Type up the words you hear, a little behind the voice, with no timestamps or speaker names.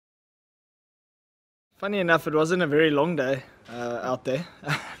Funny enough, it wasn't a very long day out there.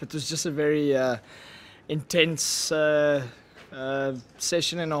 It was just a very intense session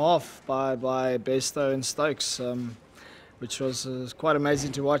and a half by Bairstow and Stokes, which was quite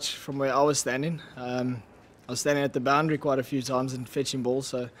amazing to watch from where I was standing. I was standing at the boundary quite a few times and fetching balls,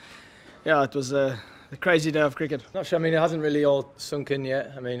 so yeah, it was a crazy day of cricket. Not sure, I mean, it hasn't really all sunk in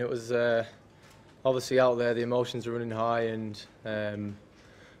yet. I mean, it was obviously out there, the emotions are running high and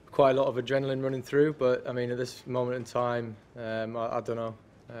quite a lot of adrenaline running through, but I mean, at this moment in time, I don't know.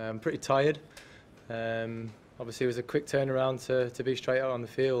 I'm pretty tired. Obviously, it was a quick turnaround to be straight out on the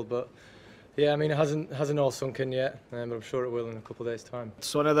field, but yeah, I mean, it hasn't all sunk in yet, but I'm sure it will in a couple of days' time.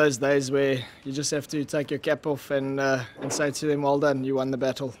 It's one of those days where you just have to take your cap off and say to them, "Well done, you won the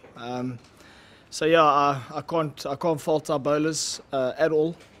battle." So yeah, I can't fault our bowlers at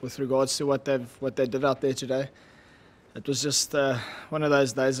all with regards to what they did out there today. It was just one of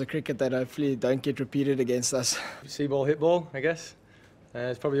those days of cricket that hopefully don't get repeated against us. See ball, hit ball, I guess.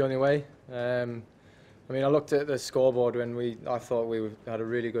 It's probably the only way. I mean, I looked at the scoreboard when I thought we had a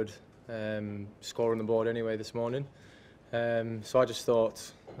really good score on the board anyway this morning. So I just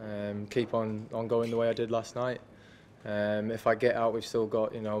thought keep on going the way I did last night. If I get out, we've still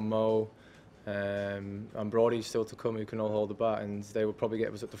got, you know, Mo and Broady still to come who can all hold the bat, and they will probably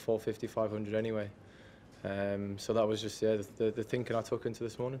get us up to 450, 500 anyway. So that was just the thinking I took into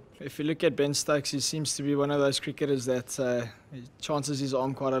this morning. If you look at Ben Stokes, he seems to be one of those cricketers that chances his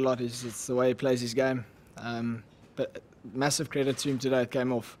arm quite a lot. It's the way he plays his game. But massive credit to him today, it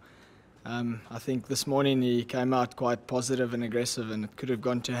came off. I think this morning he came out quite positive and aggressive, and it could have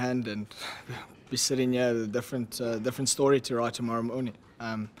gone to hand and be sitting here with a different story to write tomorrow morning.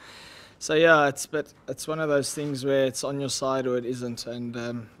 So yeah, it's one of those things where it's on your side or it isn't, and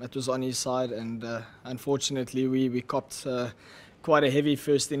it was on his side, and unfortunately we copped quite a heavy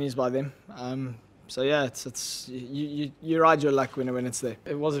first innings by them. So yeah, you ride your luck when it's there.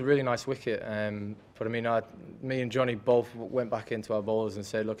 It was a really nice wicket, but I mean, me and Johnny both went back into our bowlers and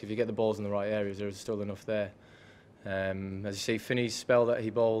said, look, if you get the balls in the right areas, there's still enough there. As you see, Finney's spell that he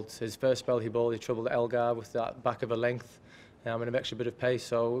bowled, his first spell he bowled, he troubled Elgar with that back of a length. And an extra bit of pace,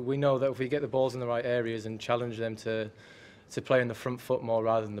 so we know that if we get the balls in the right areas and challenge them to play in the front foot more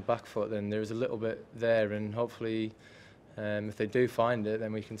rather than the back foot, then there's a little bit there, and hopefully if they do find it,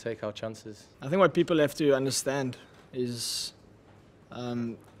 then we can take our chances. I think what people have to understand is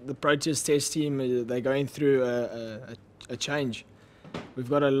the Proteas Test team, they're going through a change.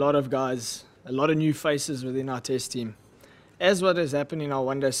 We've got a lot of guys, a lot of new faces within our Test team. As what has happened in our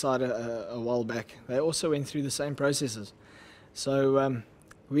one-day side a while back, they also went through the same processes. So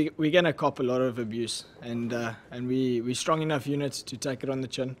we're going to cop a lot of abuse, and we're strong enough unit to take it on the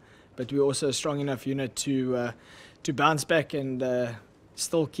chin, but we're also a strong enough unit to bounce back and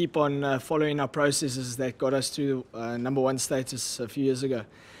still keep on following our processes that got us to #1 status a few years ago.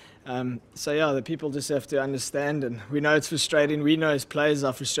 So yeah, the people just have to understand, and we know it's frustrating. We know as players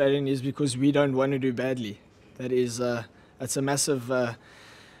are frustrating is because we don't want to do badly. That is, it's a massive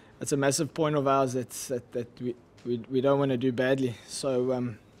point of ours that we don't want to do badly.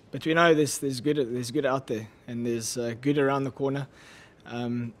 So, but we know there's good out there, and there's good around the corner.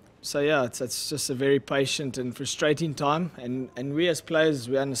 So yeah, it's just a very patient and frustrating time, and we as players,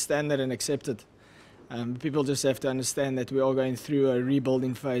 we understand that and accept it. People just have to understand that we are going through a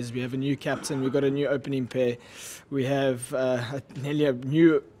rebuilding phase. We have a new captain, we've got a new opening pair, we have nearly a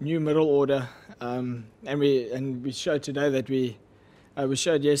new middle order, and we showed today that we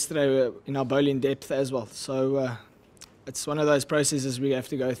showed yesterday in our bowling depth as well. So it's one of those processes we have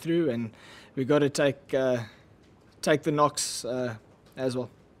to go through, and we've got to take the knocks as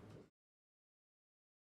well.